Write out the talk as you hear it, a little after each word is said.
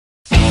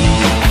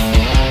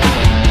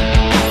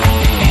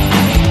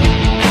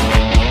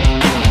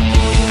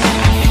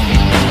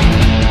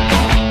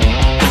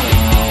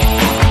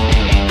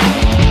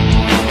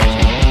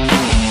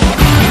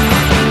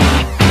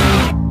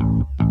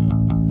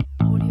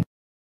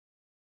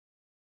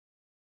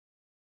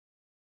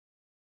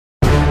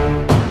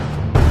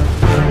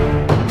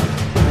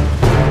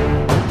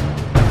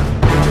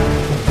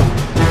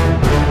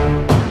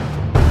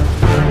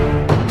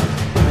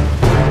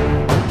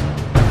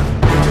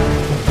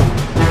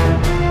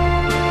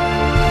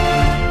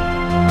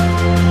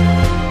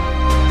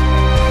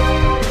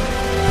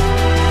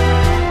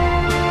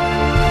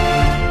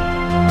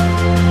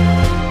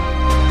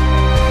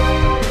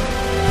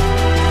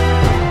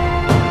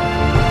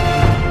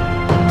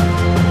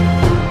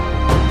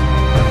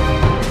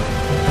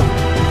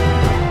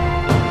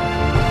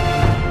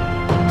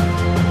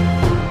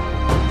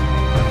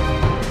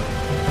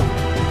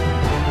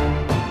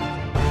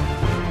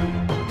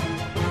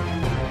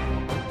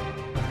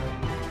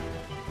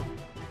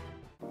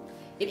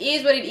It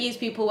is what it is,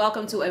 people.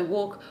 Welcome to A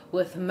Walk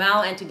with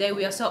Mel, and today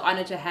we are so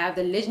honored to have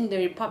the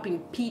legendary Popin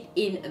Pete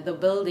in the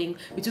building.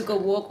 We took a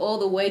walk all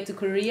the way to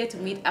Korea to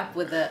meet up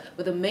with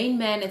the main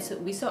man,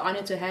 and we're so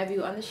honored to have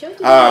you on the show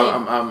today.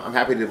 I'm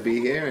happy to be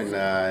here,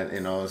 and you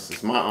know,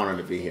 it's my honor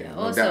to be here.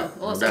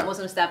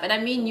 Awesome stuff. And I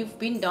mean, you've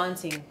been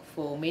dancing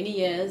for many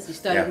years. You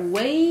started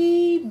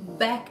way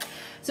back.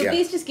 So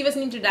please just give us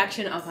an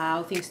introduction of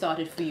how things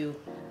started for you.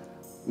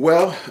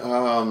 Well,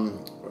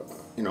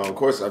 you know, of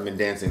course, I've been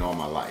dancing all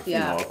my life. Yeah.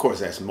 You know, of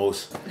course, as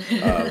most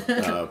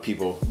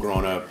people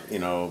growing up, you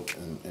know,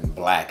 in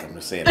black. I'm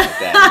just saying it like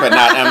that, but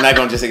I'm not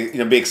going to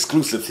just be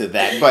exclusive to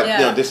that. But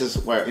you know, this is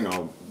where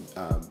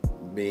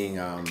being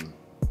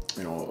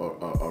you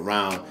know,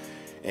 around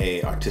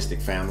a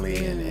artistic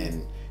family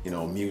and you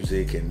know,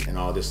 music and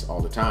all this all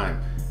the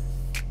time.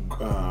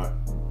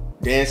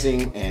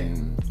 Dancing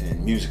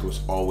and music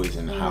was always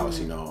in the house.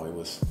 You know, it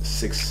was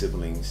 6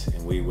 siblings,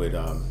 and we would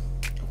of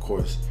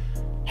course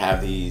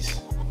have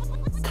these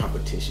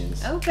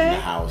competitions in the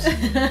house,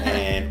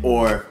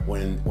 or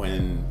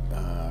when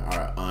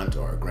our aunt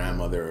or our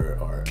grandmother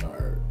or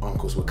our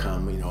uncles would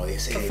come, you know, they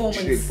say, performance.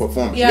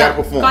 Hey, you gotta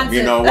perform. Concert.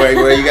 You know,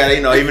 where you gotta,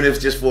 you know, even if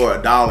it's just for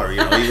 $1, you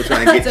know, even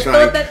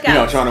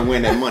trying to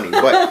win that money.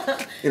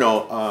 But you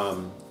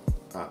know,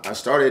 I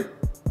started,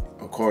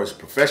 of course,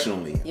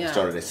 professionally. I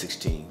started at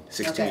 16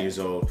 years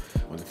old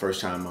when the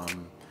first time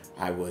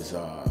I was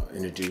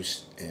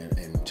introduced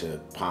into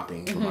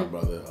popping from my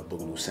brother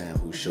Boogaloo Sam,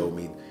 who showed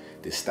me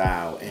this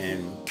style,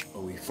 and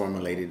we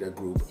formulated a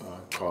group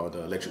called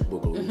Electric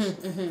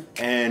Boogaloos.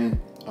 And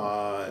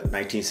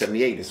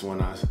 1978 is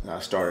when I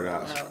started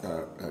out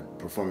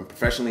performing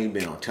professionally,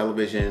 being on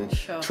television,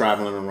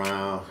 traveling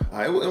around.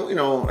 You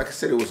know, like I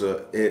said,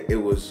 it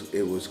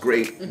was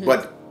great.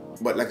 But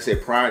like I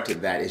said, prior to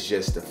that, it's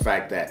just the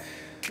fact that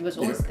it was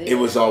always there. It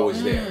was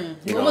always there.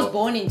 You were almost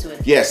born into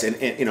it. Yes,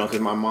 and you know,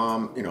 because my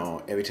mom, you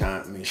know, every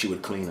time, I mean, she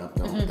would clean up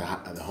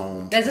the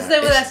home. That's the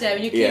same with us,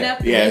 when you clean up.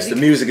 The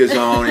music is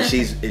on, and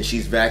she's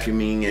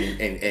vacuuming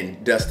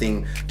and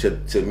dusting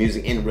to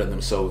music in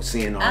rhythm. So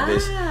seeing all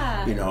this,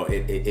 you know,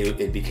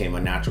 it became a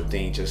natural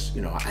thing. Just,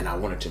 you know, and I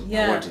wanted to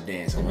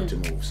dance, I wanted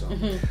to move. So,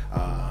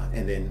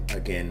 and then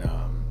again,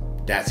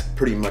 that's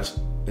pretty much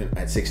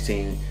at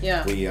 16.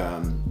 We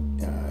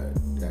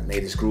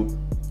made this group.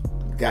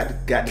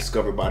 Got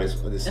discovered by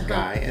this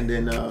guy, and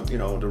then you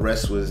know, the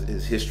rest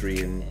is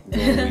history and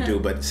what we do.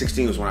 But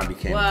 16 was when I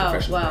became a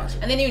professional dancer.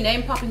 And then you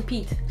named Popin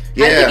Pete.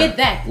 Yeah. How did you get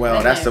that?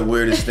 Well, that's the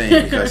weirdest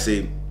thing, because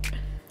see,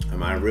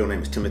 my real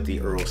name is Timothy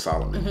Earl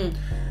Solomon.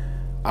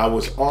 I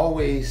was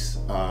always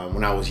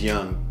when I was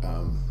young,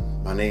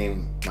 my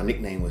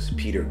nickname was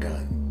Peter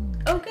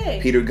Gunn. Okay.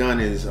 Peter Gunn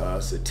is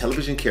a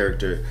television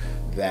character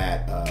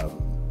that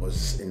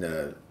was in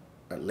the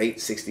late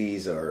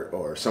 60s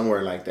or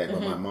somewhere like that.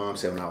 But my mom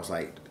said when I was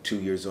like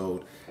 2 years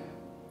old,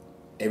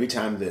 every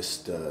time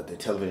the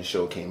television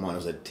show came on,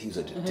 he was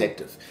a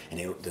detective, and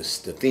the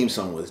theme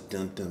song was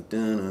dun dun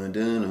dun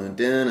dun dun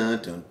dun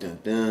dun dun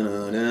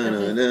dun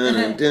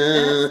dun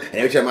dun. And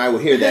every time I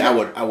would hear that,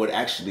 I would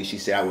actually, she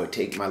said, I would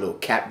take my little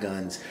cap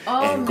guns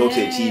and go to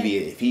the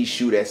TV. If he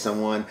shoot at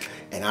someone,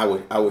 and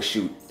I would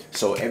shoot.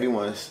 So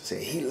everyone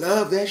said he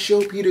loved that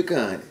show, Peter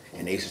Gunn,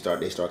 and they start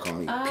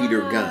calling me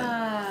Peter Gunn.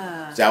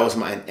 So that was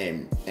my,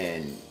 and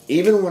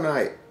even when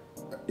I,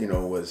 you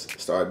know,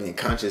 started being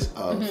conscious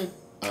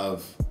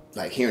of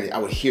like hearing it, I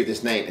would hear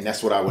this name, and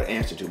that's what I would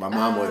answer to. My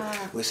mom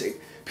would say,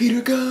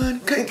 Peter Gunn,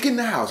 get in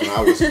the house. When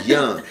I was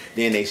young,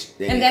 then they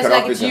cut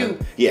off the gun.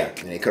 Yeah,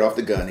 and they cut off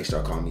the gun. They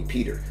start calling me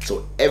Peter.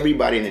 So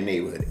everybody in the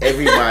neighborhood,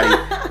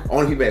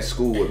 only people at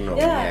school would know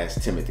me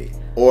as Timothy.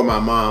 Or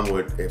my mom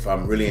would, if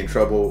I'm really in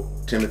trouble,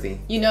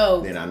 Timothy. You know.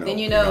 Then I know. Then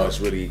you know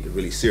it's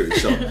really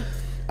serious. So.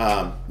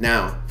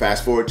 Now,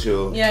 fast forward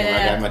to when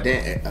I got my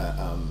dance,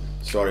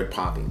 started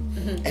popping.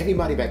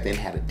 Everybody back then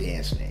had a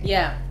dance name.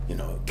 Yeah. You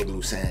know,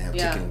 Boogaloo Sam,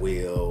 Chicken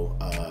Wheel,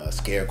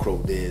 Scarecrow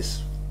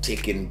this,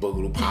 Chicken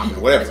Boogaloo Poppin',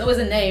 whatever. It's always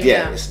a name.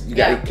 Yeah. You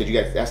got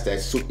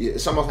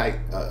it's almost like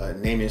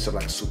naming yourself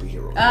like a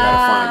superhero. You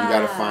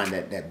gotta find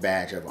that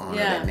badge of honor,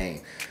 that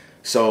name.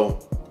 So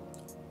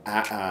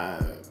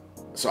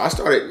I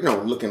started, you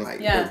know, looking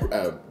like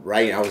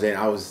writing.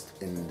 I was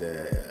in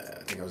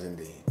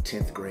the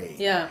 10th grade.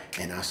 Yeah.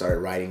 And I started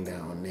writing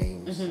down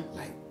names,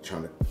 like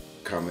trying to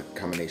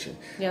combination.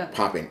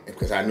 Popping,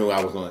 because I knew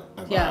I was gonna.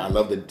 I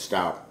love the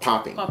style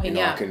popping. You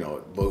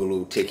know,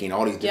 boogaloo, ticking,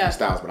 all these different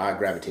styles, but I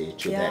gravitated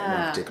to that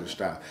one particular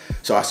style.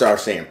 So I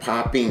started saying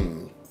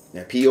popping.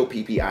 Now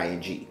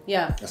Popping.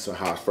 Yeah. That's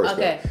how I first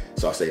got.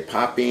 So I say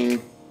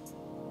popping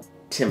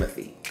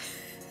Timothy.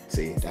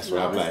 See, that's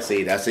what I'm like.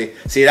 See, that's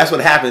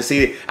what happened.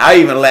 See, I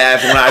even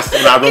laughed when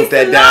I wrote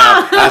that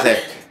down. I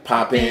said,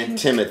 Popin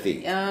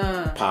Timothy.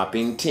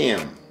 Popping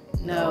Tim.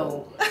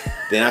 No.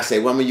 Then I say,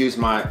 well, I'm gonna use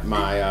my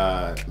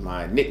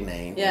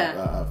nickname,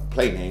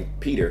 play name,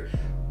 Peter.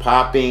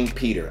 Popping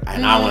Peter.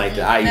 And I went like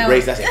that. I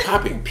erased. I said,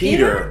 Popping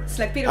Peter. It's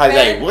like Peter I was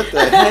Pan. like, what the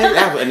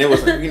heck? And it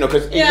was, you know,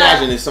 because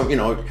imagine it's some, you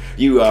know,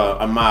 you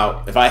I'm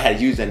out. If I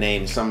had used that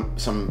name, some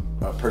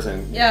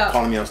person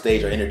calling me on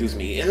stage or introducing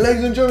me, and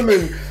ladies and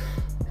gentlemen,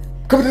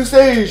 coming to the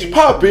stage,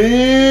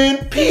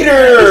 Poppin'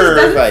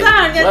 Peter. Like,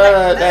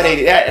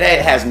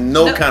 that has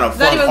no kind of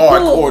fun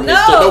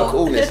hardcoreness, no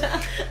coolness.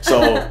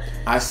 So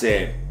I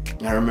said,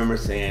 I remember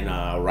saying,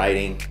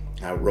 writing.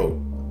 I wrote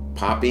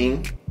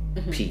Popping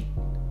Pete,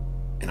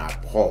 and I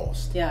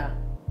paused. Yeah.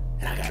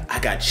 And I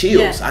got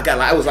chills. Yeah.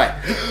 I was like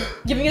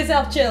giving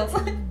yourself chills.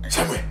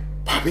 Somewhere,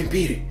 Poppin'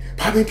 Pete,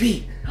 Poppin'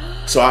 Pete.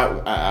 So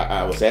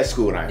I was at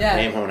school and I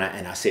came home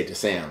and I said to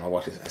Sam,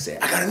 I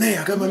said, I got a name,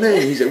 I got my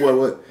name. He said,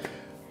 what?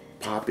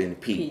 Poppin'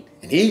 Pete.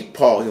 And he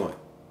paused, he went,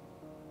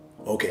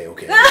 okay.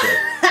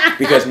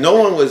 Because no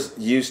one was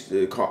used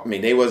to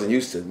they wasn't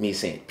used to me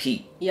saying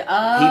Pete. Yeah.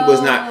 Pete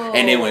was not,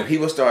 and then when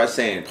people started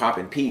saying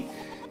Poppin' Pete,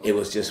 it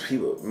was just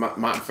people,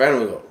 my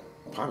family would go,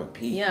 Poppin'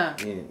 Pete? Yeah.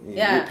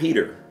 You're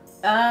Peter.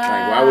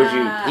 Like, why would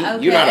you, Pete?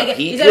 Okay. You're not a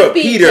Pete, you're a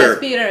Peter. Yes,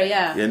 Peter,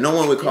 yeah. No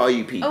one would call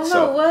you Pete. Oh,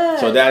 so, no, what?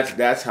 So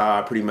that's how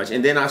I pretty much,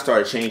 and then I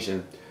started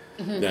changing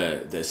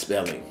the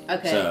spelling.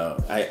 Okay. So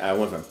I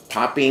went from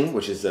Popping,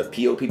 which is a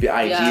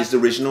P-O-P-P-I-N-G is the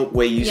original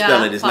way you Yeah,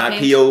 spell it. It's Poppin. not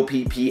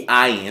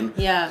P-O-P-P-I-N.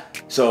 Yeah.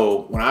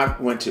 So when I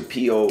went to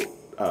P-O-P-I-N,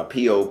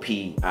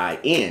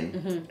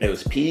 it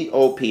was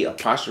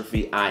P-O-P'-I-N.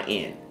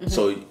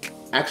 So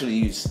actually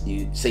you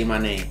say my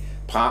name,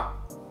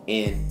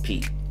 Poppin'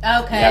 Pete.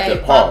 Okay. You have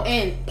to pause.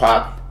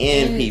 Pop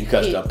in Pete,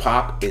 because Pete. the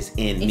pop is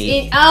in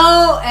me.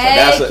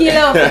 That's dope.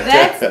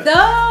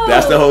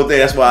 That's the whole thing.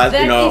 That's why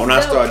when I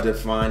dope. started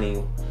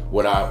defining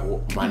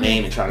my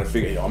name and trying to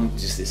figure it out, I'm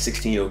just a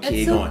 16-year-old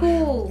kid so going,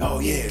 cool. oh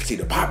yeah, see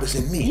the pop is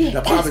in me. Yeah,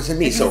 the pop is in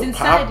me. it's So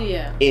inside pop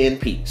you. in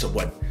Pete. So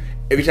what?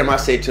 Every time I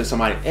say to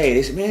somebody, hey,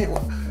 they say, man,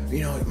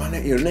 my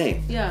name, your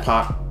name,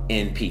 Pop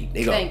in Pete.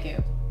 They go, thank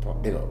you.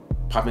 They go,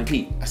 Pop in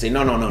Pete. I say,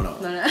 no.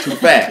 Too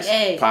fast.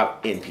 Hey.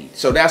 Pop in Pete.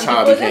 So that's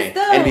how it became.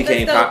 And it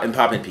became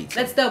Pop in Pete.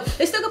 That's dope.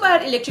 Let's talk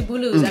about Electric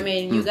Boogaloo's. I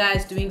mean, you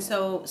guys doing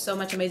so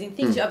much amazing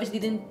things. You obviously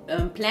didn't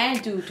plan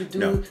to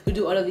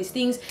do all of these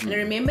things. And I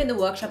remember in the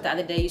workshop the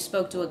other day, you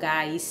spoke to a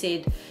guy. He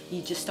said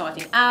he's just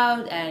starting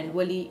out, and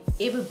will he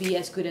ever be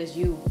as good as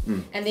you?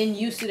 And then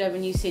you stood up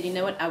and you said, you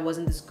know what, I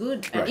wasn't this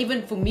good. And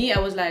even for me, I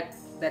was like,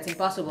 that's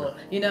impossible.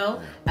 You know.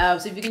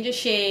 So if you can just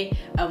share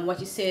what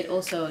you said,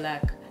 also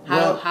like.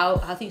 How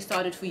things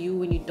started for you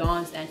when you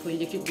danced, and for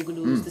Electric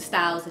Boogaloo's, the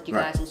styles that you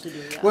guys also do.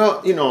 Yeah.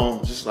 Well,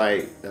 just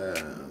like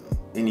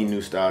any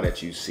new style that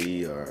you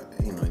see, or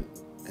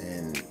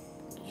and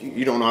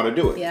you don't know how to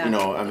do it. Yeah.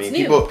 I mean,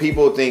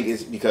 people think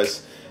it's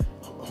because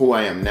who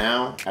I am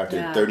now after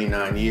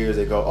 39 years.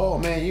 They go, oh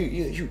man,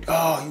 you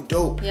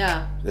dope.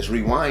 Yeah. Let's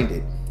rewind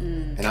it.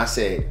 And I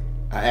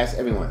asked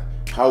everyone,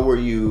 how were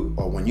you,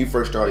 or when you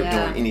first started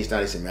doing any style?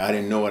 They said, man, I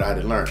didn't know what I had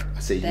to learn. I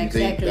said, you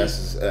think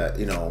that's,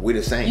 we're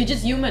the same. You're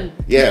just human.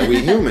 Yeah, we're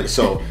human.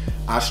 So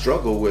I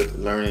struggle with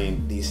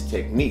learning these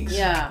techniques.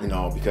 Yeah.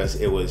 Because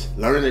it was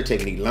learning the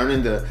technique,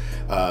 learning the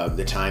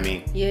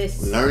timing,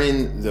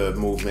 learning the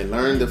movement,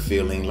 learning the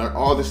feeling, learn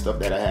all the stuff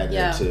that I had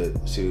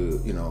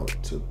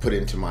to put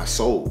into my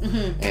soul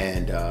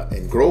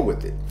and grow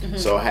with it.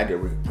 So I had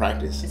to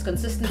practice. It's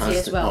consistency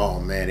as well. Oh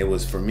man, it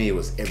was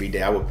every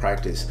day. I would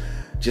practice.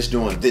 Just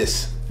doing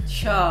this.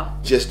 Sure.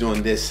 Just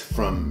doing this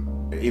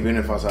even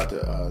if I was at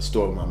the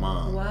store with my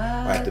mom, or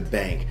at the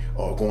bank,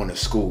 or going to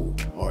school,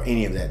 or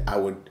any of that, I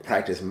would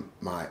practice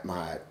my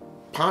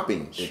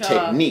popping, the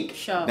technique.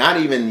 Sure. Not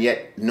even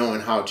yet knowing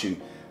how to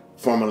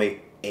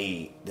formulate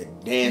the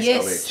dance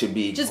of it to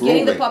be just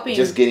grooving. Getting the popping.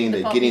 Just getting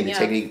the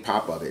technique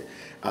pop of it.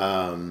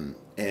 And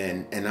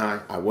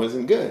I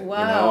wasn't good.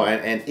 Wow.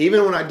 And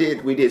even when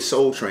we did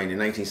Soul Train in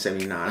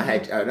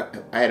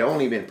 1979, I had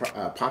only been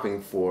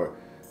popping for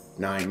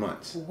 9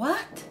 months.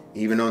 What?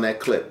 Even on that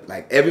clip,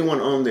 like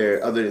everyone on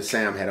there other than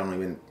Sam had only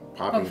been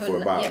popping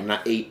for about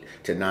 8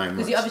 to 9 months.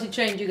 Because he obviously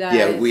trained you guys.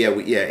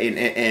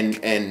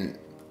 And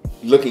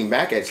looking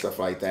back at stuff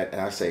like that, and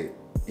I say,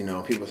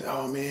 people say,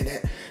 oh man,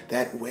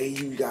 that way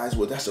you guys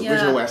were, that's the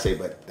original way. I say,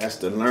 but that's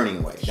the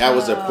learning way. That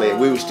was a play.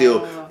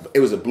 It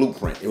was a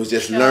blueprint. It was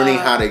just learning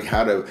how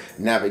to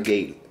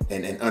navigate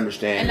and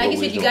understand. And like you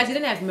said, you guys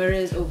didn't have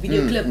mirrors or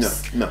video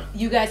clips. No.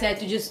 You guys had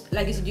to just,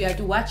 like you said, you had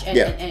to watch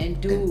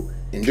and do.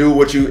 And do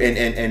what you,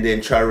 and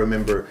then try to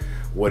remember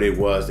what it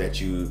was that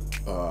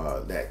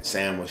that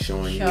Sam was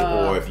showing you,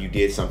 or if you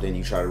did something,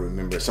 you try to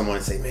remember.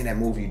 Someone say, man, that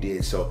move you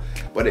did. So,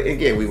 but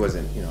again, it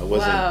wasn't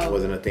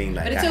a thing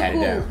like I had it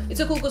down. It's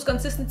so cool because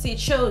consistency, it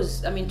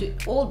shows, I mean, to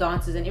all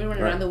dancers and everyone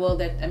around the world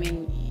that, I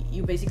mean,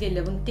 you basically a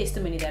living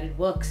testimony that it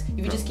works.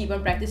 If you just keep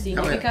on practicing,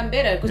 you become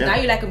better. Because now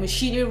you're like a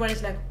machine. Everyone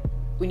is like,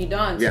 when you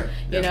dance,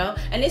 you know.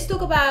 And let's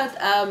talk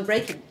about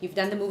breaking. You've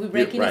done the movie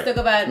Breaking. Let's talk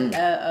about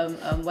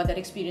what that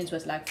experience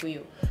was like for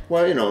you.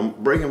 Well,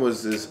 Breaking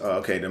was this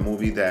the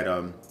movie that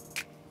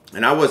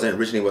and I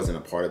originally wasn't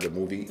a part of the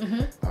movie.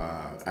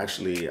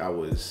 Actually,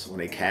 when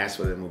they cast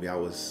for the movie, I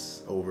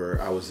was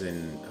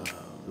in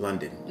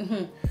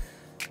London,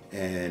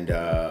 And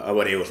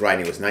when it was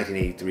writing, it was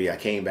 1983. We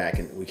came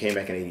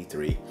back in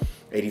 83.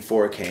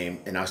 84 came,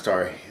 and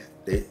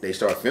they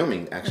started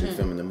filming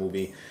the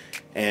movie.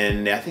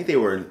 And I think they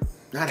were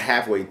not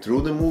halfway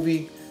through the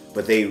movie,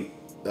 but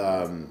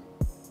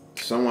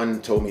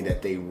someone told me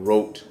that they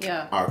wrote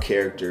our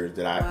characters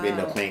that I ended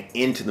up playing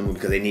into the movie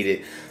because they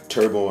needed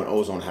Turbo and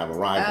Ozone to have a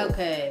rival.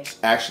 Okay.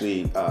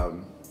 Actually,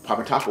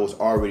 Popin was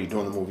already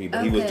doing the movie,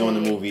 but he was doing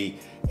the movie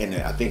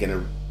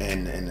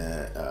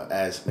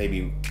as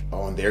maybe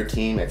on their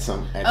team at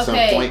some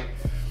point.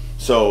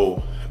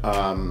 So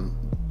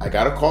I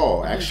got a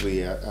call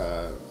actually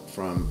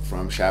from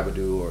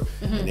Shabadoo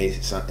and they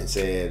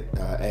said,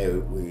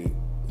 hey,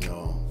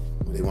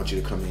 they want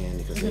you to come in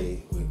because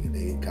they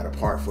got a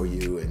part for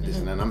you and this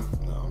and that. And I'm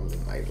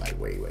like,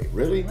 wait,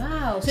 really?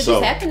 Wow. So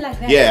this happened like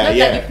that? Yeah, Not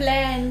yeah. Like you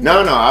planned?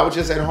 No, I was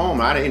just at home.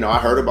 I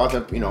heard about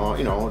the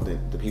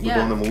people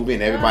doing the movie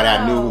and everybody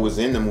I knew who was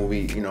in the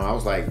movie. I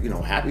was like,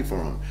 happy for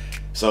them.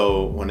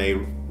 So when they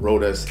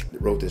wrote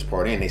this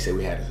part in, they said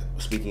we had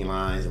speaking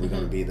lines and we're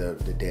going to be the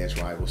dance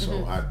rival.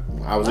 So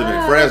I was living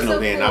in Fresno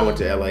then. Cool. I went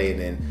to LA and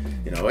then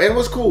it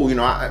was cool.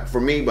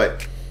 For me,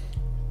 but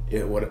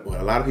what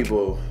a lot of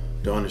people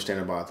don't understand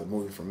about the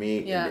movie, for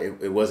me,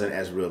 it wasn't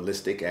as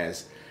realistic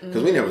as,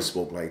 because we never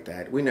spoke like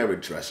that, we never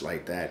dressed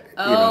like that.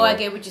 I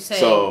get what you're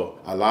saying. So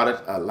a lot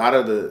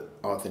of the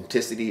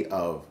authenticity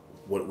of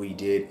what we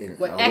did and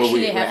what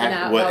actually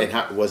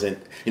happened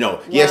wasn't,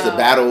 yes, the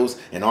battles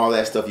and all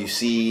that stuff you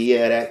see,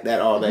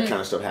 that all that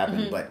kind of stuff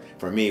happened, but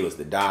for me it was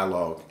the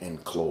dialogue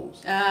and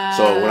clothes.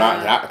 So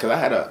because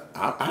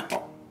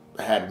I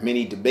had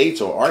many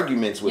debates or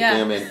arguments with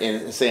them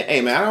and saying,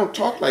 hey man, I don't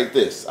talk like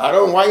this.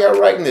 Why y'all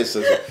writing this?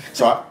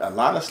 So a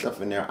lot of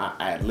stuff in there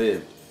I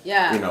lived.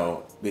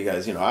 Yeah.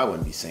 Because I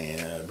wouldn't be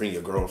saying bring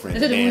your girlfriend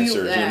to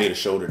dancers. You need a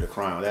shoulder to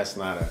cry on. That's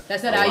not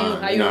how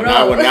you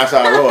roll. That's how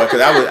I roll.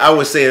 Because I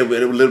would say it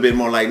a little bit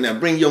more like, now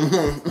bring your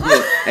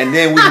and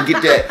then we can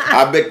get that.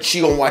 I bet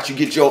she gonna watch you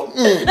get your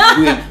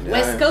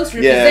West Coast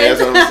represent. Yeah,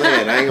 that's what I'm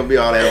saying. I ain't gonna be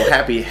all that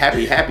happy stuff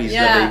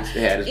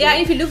they had. Yeah,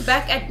 if you look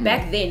back at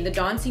back then, the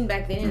dancing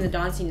back then and the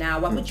dancing now,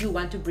 what would you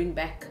want to bring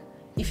back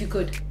if you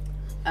could?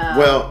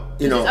 Well,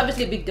 there's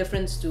obviously a big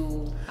difference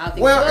to how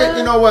things Well,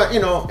 you know what?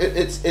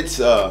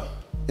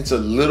 It's a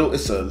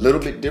little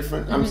bit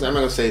different. I'm not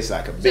gonna say it's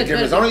like a big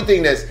difference. The only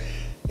thing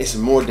it's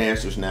more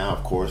dancers now,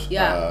 of course.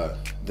 Yeah.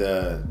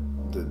 The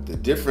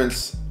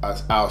difference,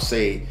 I'll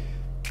say,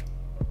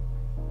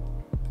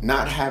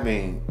 not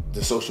having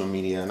the social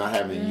media, not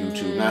having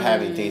YouTube, not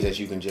having things that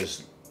you can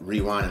just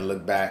rewind and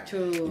look back.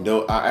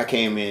 True. I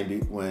came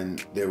in when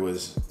there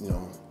was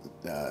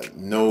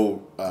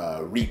no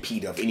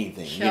repeat of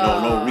anything,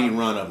 no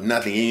rerun of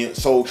nothing.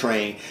 Soul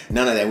Train,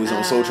 none of that. We was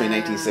on Soul Train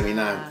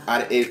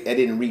 1979. It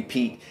didn't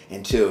repeat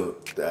until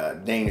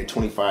dang near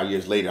 25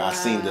 years later. I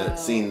seen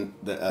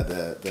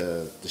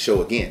the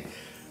show again.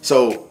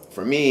 So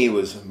for me, it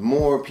was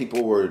more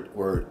people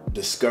were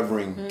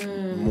discovering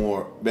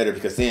more better,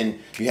 because then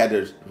you had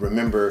to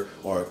remember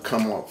or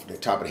come off the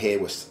top of the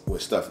head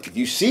with stuff. If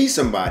you see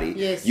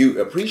somebody,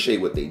 you appreciate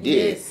what they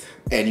did. Yes.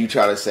 And you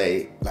try to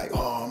say like,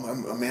 oh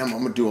man, I'm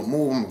gonna do a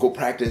move, I'm gonna go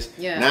practice.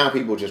 Yeah. Now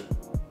people just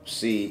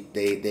see,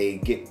 they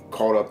get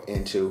caught up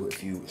into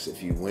if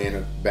you win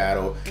a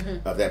battle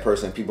of that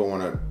person, people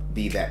want to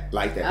be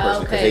like that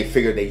person because they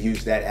figure they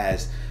use that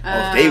as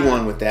if they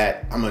won with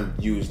that, I'm gonna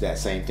use that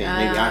same thing.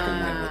 Maybe I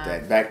can win with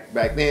that.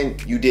 Back then,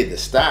 you did the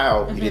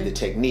style, you did the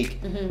technique,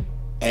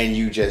 and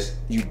you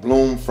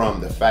bloom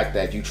from the fact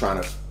that you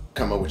trying to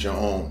come up with your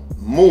own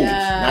moves,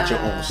 not your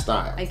own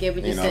style. I get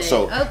what you're saying.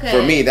 So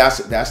for me, that's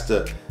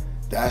the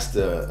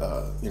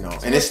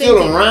and it's still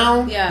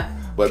around. Yeah.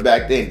 But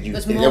back then,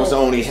 that's the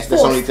only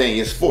thing.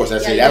 It's forced.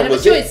 That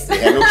was it. You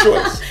had no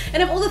choice.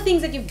 And of all the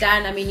things that you've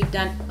done, I mean, you've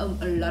done a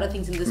lot of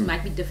things, and this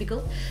might be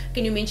difficult.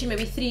 Can you mention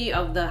maybe 3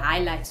 of the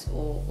highlights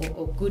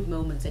or good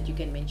moments that you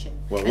can mention?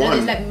 Well,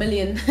 there's like a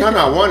million.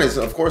 No. One is,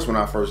 of course, when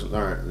I first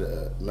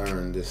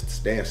learned this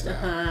dance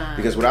style.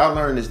 Because without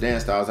learning this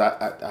dance styles,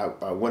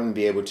 I wouldn't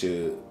be able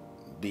to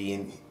be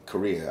in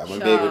Korea. I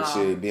wouldn't be able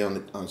to be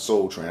on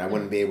Soul Train. I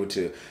wouldn't be able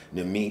to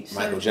meet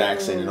Michael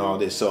Jackson and all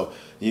this. So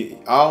I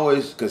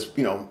always, because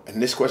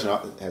and this question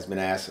has been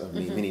asked of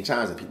me many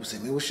times, and people say,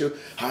 "Man, what's your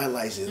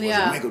highlights? Was it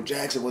Michael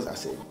Jackson?" I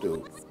said,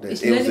 "Dude,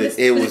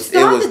 it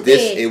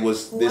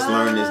was this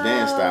learning this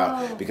dance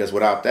style, because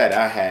without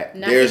that,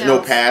 there's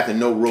no path and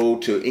no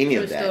road to any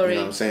of that." You know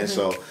what I'm saying?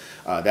 So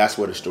that's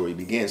where the story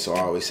begins. So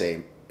I always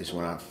say, it's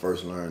when I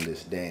first learned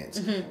this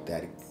dance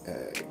that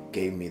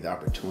gave me the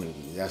opportunity.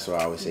 That's what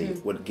I always say.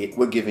 What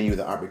giving you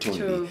the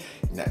opportunity?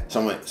 Now,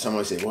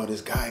 someone said, "Well, this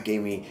guy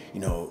gave me,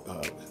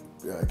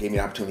 gave me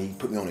the opportunity. He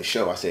put me on the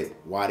show." I said,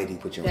 "Why did he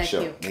put you on the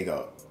show?" And they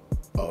go,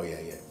 "Oh yeah,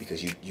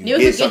 because you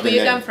did something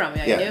where you come from.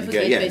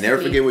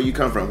 Never forget where you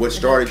come from. What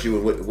started you,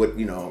 and what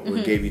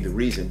what gave you the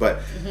reason." But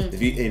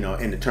if you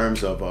in the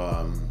terms of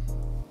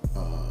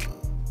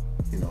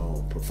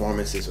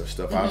performances or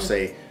stuff, I'll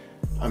say,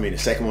 the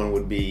second one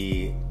would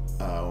be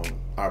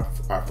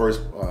our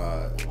first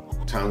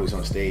time we was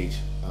on stage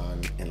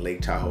in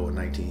Lake Tahoe in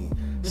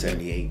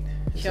 78.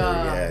 Sure. So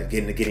yeah,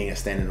 getting a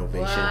standing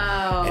ovation,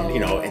 Wow.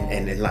 and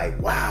and then like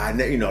wow,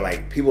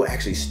 like people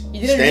actually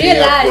You didn't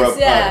standing up realize, for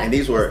yeah.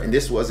 and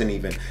this wasn't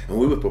even, and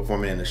we were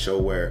performing in a show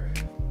where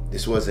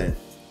this wasn't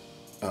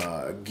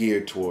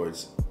geared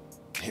towards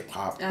hip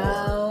hop or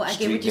I get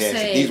street what you're dancing.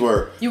 saying. These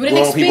were You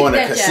wouldn't grown people in a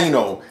expect that,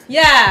 casino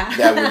Yeah.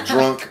 that were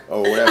drunk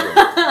or whatever.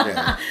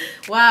 Yeah.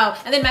 Wow.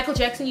 And then Michael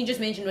Jackson, you just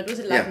mentioned. What was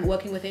it like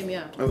working with him?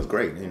 Yeah. It was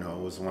great. It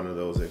was one of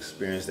those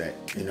experiences that,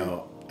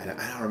 and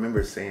I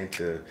remember saying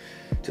to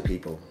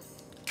people,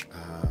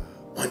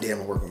 one day I'm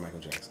going to work with Michael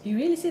Jackson. You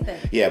really said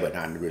that? Yeah, but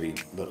not really,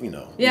 but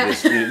Yeah.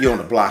 you're on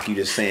the block, you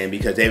just saying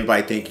because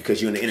everybody think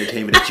because you're in the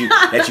entertainment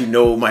that you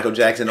know Michael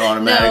Jackson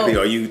automatically,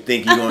 or you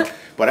think you're going,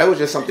 but that was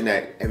just something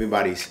that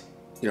everybody's,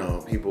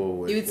 people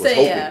was say,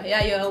 hoping.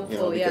 Yeah, you're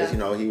hopeful, because,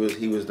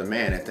 he was the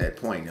man at that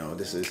point,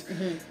 this is,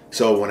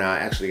 so when I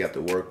actually got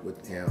to work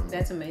with him.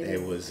 That's amazing.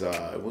 It was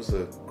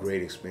a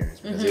great experience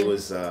because it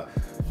was,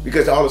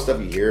 because all the stuff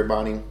you hear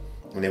about him,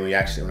 and then when I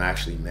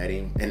actually met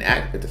him, and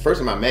the first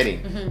time I met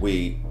him,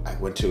 I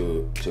went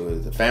to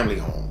the family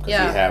home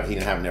because he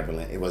didn't have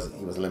Neverland. He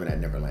was living at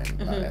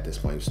Neverland at this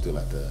point. He was still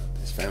at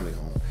his family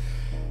home,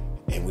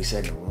 and we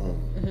sat in the room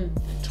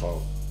and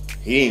talked.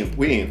 We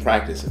didn't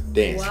practice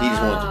dance. Wow. He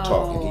just wanted to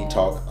talk, and he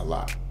talked a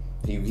lot.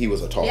 He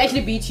was a talker. He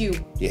actually beat you.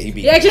 Yeah, he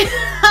beat me.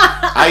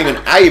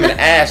 I even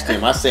asked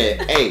him. I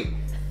said, "Hey,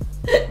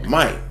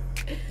 Mike,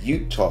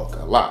 you talk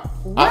a lot."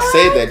 What? I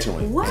said that to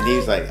him, and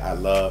he's like, "I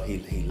love."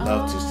 He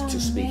loved to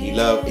speak.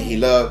 Man. He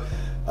loved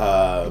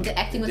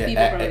interacting with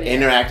people, probably.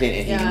 Interacting,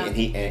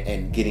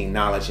 and getting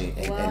knowledge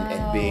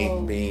and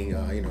being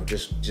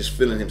just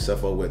filling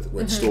himself up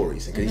with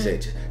stories. And he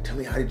said, "Tell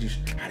me, how did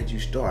you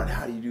start?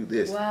 How do you do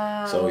this?"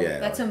 Wow, so yeah,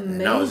 that's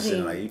amazing. And I was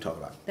sitting like, you talk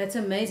about. That's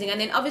amazing.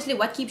 And then obviously,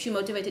 what keeps you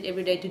motivated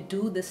every day to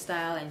do this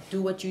style and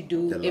do what you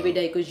do every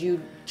day? Because you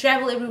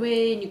travel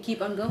everywhere and you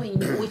keep on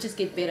going. You always just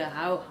get better.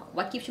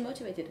 What keeps you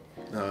motivated?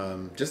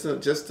 Just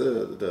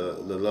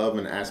the love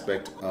and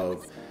aspect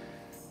of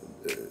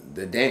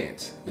the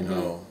dance.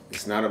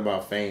 It's not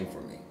about fame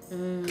for me,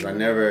 because I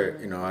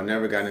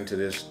never got into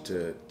this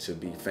to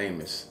be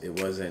famous. It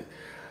wasn't,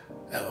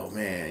 oh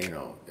man,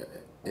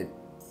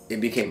 it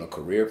became a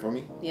career for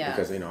me. Yeah.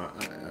 Because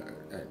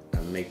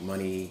I make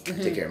money, I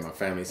take care of my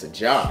family. It's a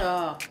job.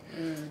 Sure.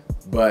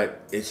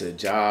 But it's a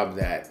job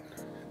that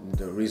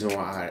the reason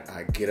why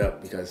I get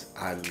up because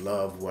I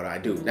love what I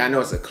do. Now I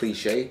know it's a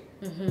cliche.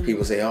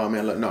 People say, "Oh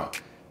man, look, no."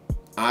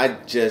 I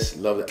just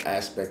love the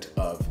aspect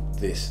of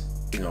this,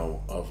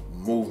 of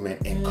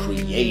movement and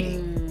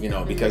creating,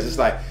 because it's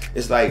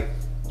like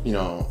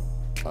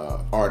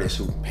artists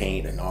who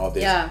paint and all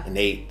this, and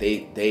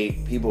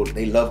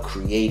they love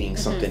creating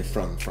something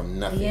from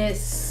nothing.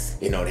 Yes.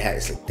 They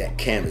have that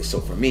canvas. So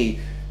for me,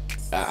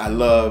 I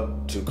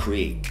love to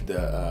create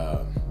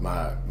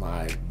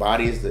my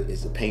body is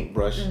the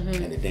paintbrush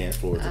and the dance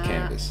floor is the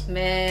canvas.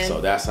 Man.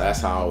 So that's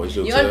how I always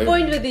do. You're on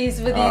point with these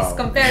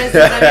comparisons.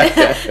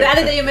 The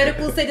other day you made a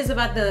cool status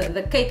about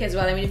the cake as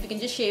well. I mean, if you can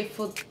just share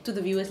to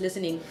the viewers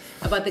listening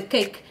about the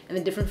cake and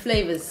the different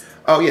flavors.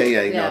 Oh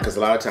yeah. Because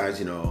a lot of times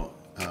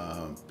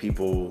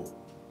people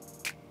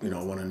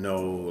want to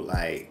know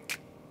like.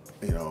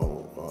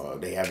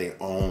 They have their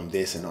own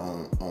this and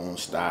own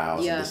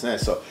styles and this and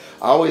that. So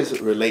I always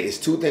relate. It's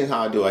two things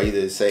how I do. I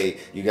either say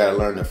you got to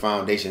learn the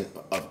foundation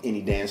of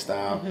any dance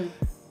style,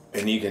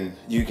 and you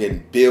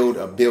can build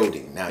a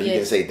building. Now you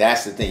can say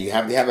that's the thing. You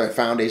have to have a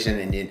foundation,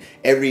 and then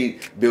every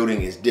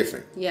building is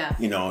different. Yeah.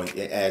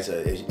 As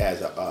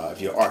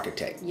if you're an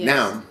architect. Yes.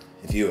 Now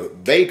if you're a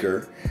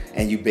baker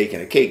and you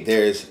baking a cake,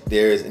 there's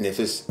and if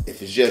it's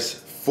just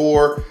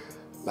 4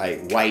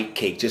 like white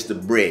cake, just the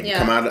bread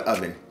come out of the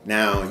oven.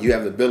 Now you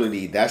have the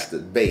ability, that's the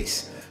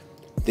base.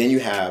 Then you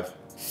have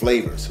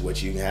flavors,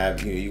 which you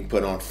have, you can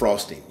put on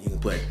frosting. You can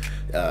put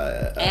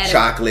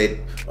chocolate,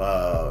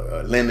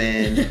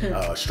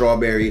 lemon,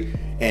 strawberry.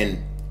 And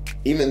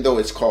even though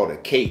it's called a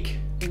cake,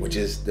 which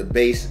is the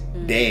base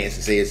dance,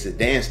 to say it's a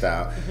dance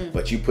style,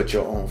 but you put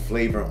your own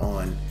flavor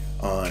on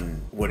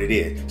what it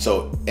is.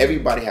 So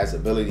everybody has the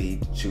ability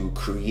to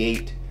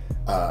create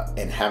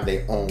and have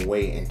their own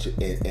way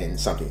in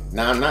something.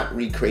 Now I'm not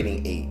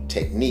recreating a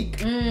technique,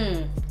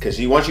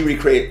 because once you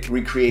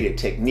recreate a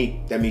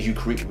technique, that means you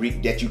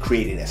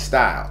created a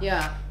style.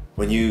 Yeah.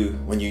 When you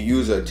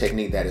use a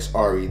technique that is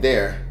already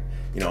there,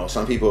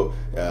 some people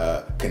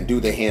can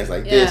do their hands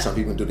like this, some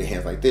people can do their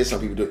hands like this,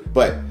 some people do,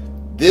 but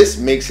this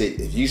makes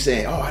it, if you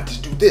say, "Oh, I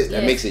just do this,"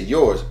 that makes it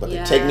yours. But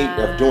the technique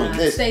of doing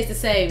this stays the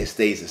same. It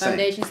stays the same.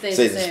 Foundation stays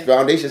the same.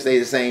 Foundation stays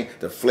the same.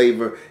 The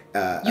flavor.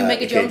 You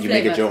make it your own flavor. You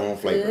make it your own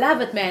flavor.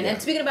 Love it, man. Yeah.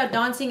 And speaking about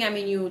dancing, I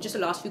mean, just the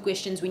last few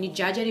questions. When you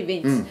judge at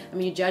events, I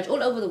mean, you judge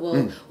all over the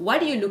world.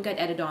 What do you look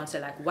at a dancer?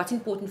 Like, what's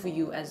important for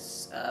you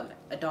as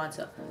a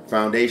dancer?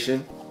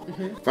 Foundation.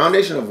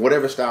 Foundation of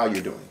whatever style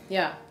you're doing.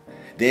 Yeah.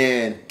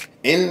 Then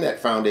in that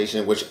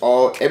foundation, which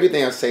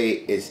everything I say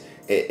is.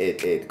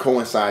 It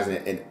coincides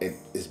and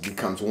it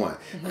becomes one.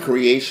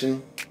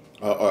 Creation,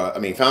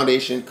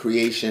 foundation,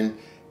 creation,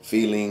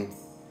 feeling,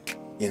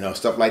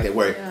 stuff like that.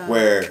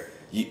 Where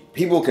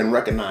people can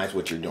recognize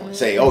what you're doing.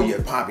 Say, oh,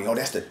 you're popping. Oh,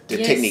 that's the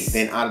technique.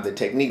 Then out of the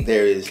technique,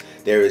 there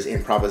is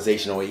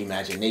improvisation or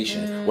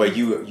imagination, where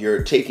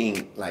you're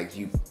taking, like,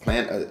 you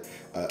plant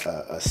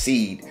a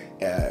seed,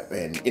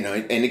 and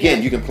and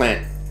again, you can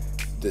plant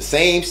the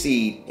same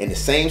seed in the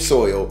same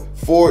soil,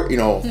 four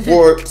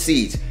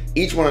seeds.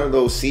 Each one of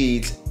those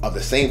seeds of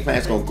the same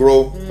plant's gonna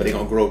grow, but they're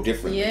gonna grow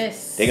differently.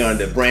 Yes.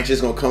 The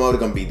branches gonna come out. They're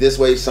gonna be this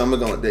way. Some are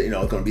gonna,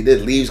 it's gonna be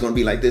this. Leaves gonna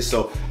be like this.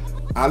 So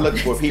I look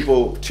for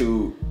people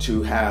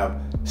to have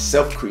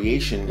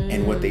self-creation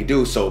in what they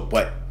do. So,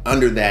 but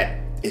under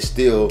that is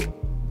still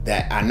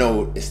that I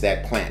know it's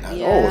that plant.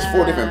 Oh, it's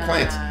 4 different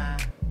plants.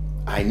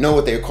 I know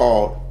what they're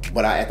called,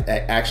 but I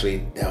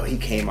actually, he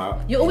came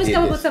out. You always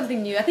come up with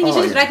something new. I think you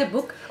should just write a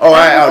book.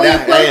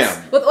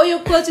 With all your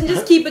quotes and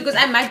just keep it, because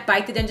I might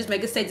bite it and just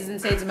make a sentence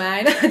and say it's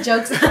mine.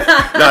 Jokes. No,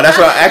 that's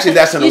what. Actually,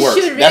 that's in the works.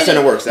 Really, that's in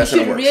the works. That's in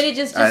the works. Really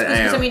just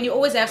because I mean, you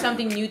always have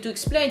something new to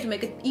explain to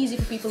make it easy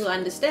for people to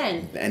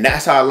understand. And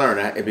that's how I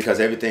learned, because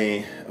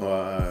everything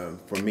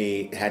for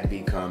me had to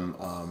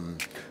become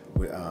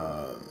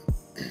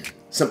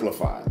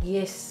simplified.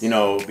 Yes.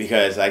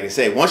 Because like I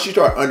said, once you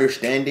start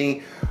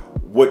understanding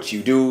what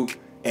you do,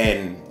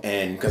 and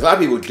because a lot of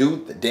people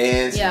do the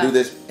dance, do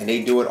this, and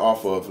they do it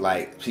off of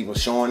like people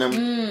showing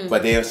them,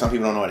 but some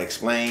people don't know how to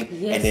explain.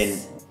 Yes. And then,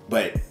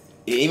 but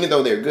even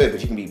though they're good, but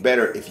you can be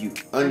better if you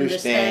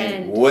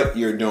understand what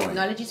you're doing.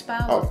 Knowledge is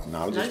power. Oh,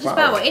 knowledge is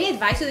power. Any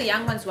advice to the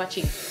young ones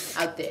watching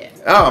out there?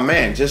 Oh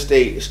man, just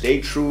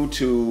stay true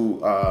to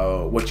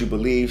what you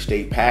believe.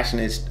 Stay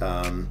passionate.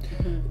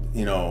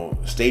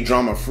 Stay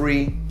drama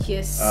free.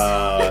 Yes.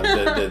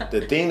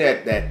 The thing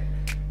that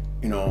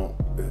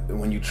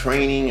when you're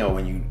training, or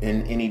when you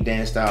in any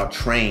dance style,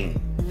 train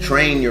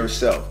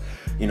yourself.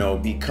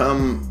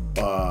 Become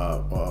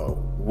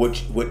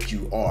what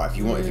you are.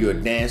 If you're a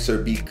dancer,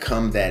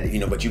 become that.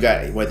 But you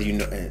got, whether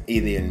either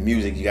in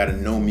music, you got to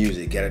know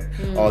music,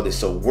 all this.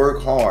 So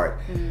work hard.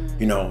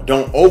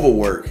 Don't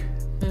overwork.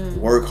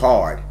 Work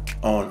hard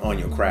on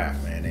your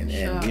craft, man, and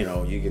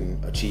you can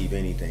achieve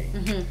anything.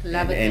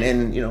 Love it.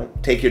 And then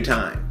take your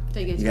time.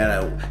 You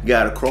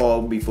gotta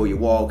crawl before you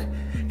walk,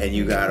 and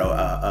you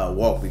gotta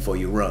walk before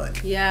you run.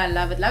 Yeah,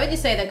 love it. Love it you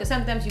say that, because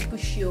sometimes you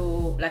push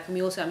like for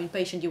me also, I'm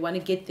impatient. You want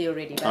to get there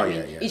already.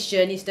 But each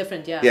journey is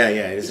different. Yeah. Each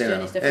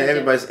journey is different. And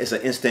everybody's it's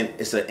an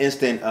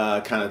instant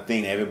kind of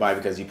thing to everybody,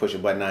 because you push a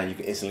button on, you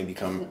can instantly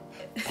become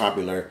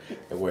popular.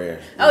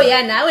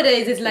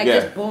 Nowadays it's like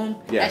just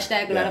boom,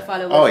 hashtag a lot of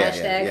followers,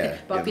 hashtag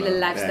popular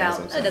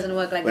lifestyle. It doesn't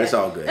work like that. But it's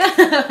all good.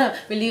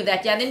 We leave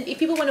that. Yeah. Then if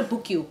people want to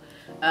book you,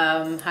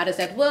 how does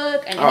that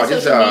work? And any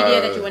social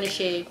media that you want to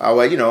share?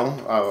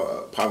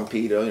 Popin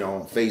Pete,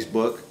 on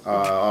Facebook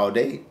all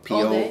day.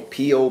 Popin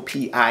Pete.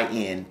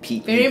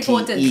 Very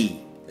important.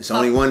 It's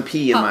only one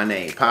P in my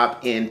name.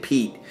 Popin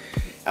Pete. You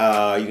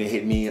can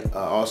hit me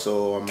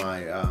also on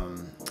my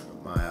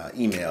my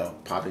email,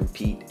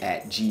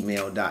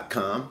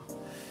 popinpete@gmail.com.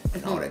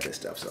 And all that good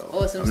stuff. So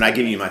awesome. I'm not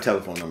giving you my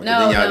telephone number,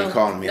 because then y'all be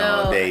calling me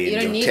all day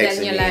and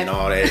texting me and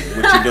all that.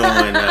 What you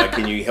doing?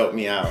 Can you help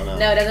me out?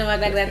 No, it doesn't work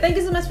like that. Thank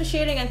you so much for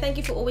sharing, and thank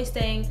you for always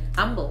staying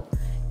humble.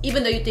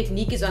 Even though your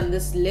technique is on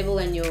this level,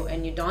 and your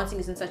dancing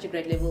is in such a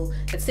great level,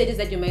 that status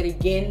that you made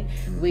again,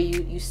 where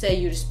you say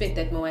you respect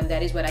that more, and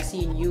that is what I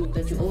see in you,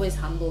 that you're always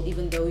humble,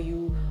 even though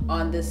you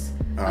are on this.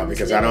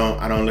 Because level.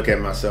 I don't look at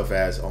myself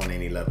as on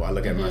any level. I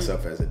look at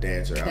myself as a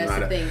dancer. You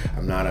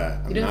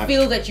don't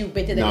feel that you're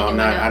better than anyone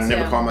else. I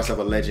never call myself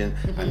a legend.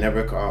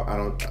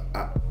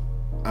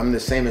 I'm the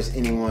same as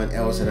anyone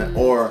else,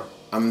 or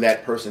I'm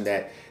that person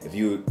that if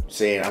you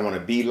saying I want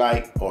to be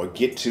like or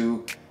get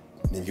to.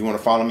 If you want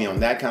to follow me on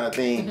that kind of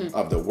thing,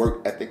 of the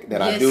work ethic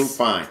that I do,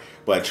 fine.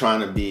 But trying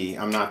to be,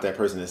 I'm not that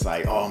person that's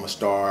like, oh, I'm a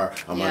star.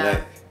 I'm on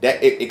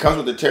that. It comes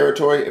with the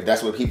territory. If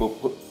that's what people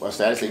put, or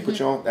status they put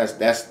you on,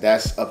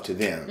 that's up to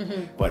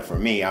them. But for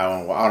me,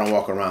 I don't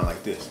walk around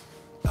like this.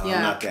 I'm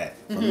not that.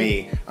 For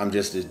me, I'm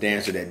just this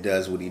dancer that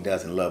does what he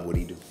does and love what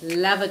he do.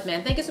 Love it,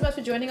 man. Thank you so much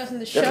for joining us on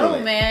the show,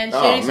 man.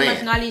 Sharing so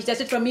much knowledge.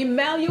 That's it from me,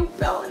 Mel. You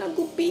fell and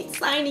Uncle Pete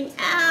signing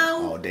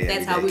out. All day,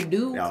 that's how we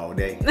do. All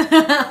day.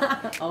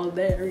 All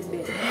day, every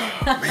day.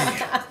 Oh,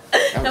 man.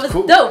 That was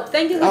cool. Dope.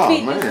 Thank you, Uncle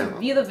Pete. Man.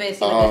 You're the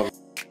best.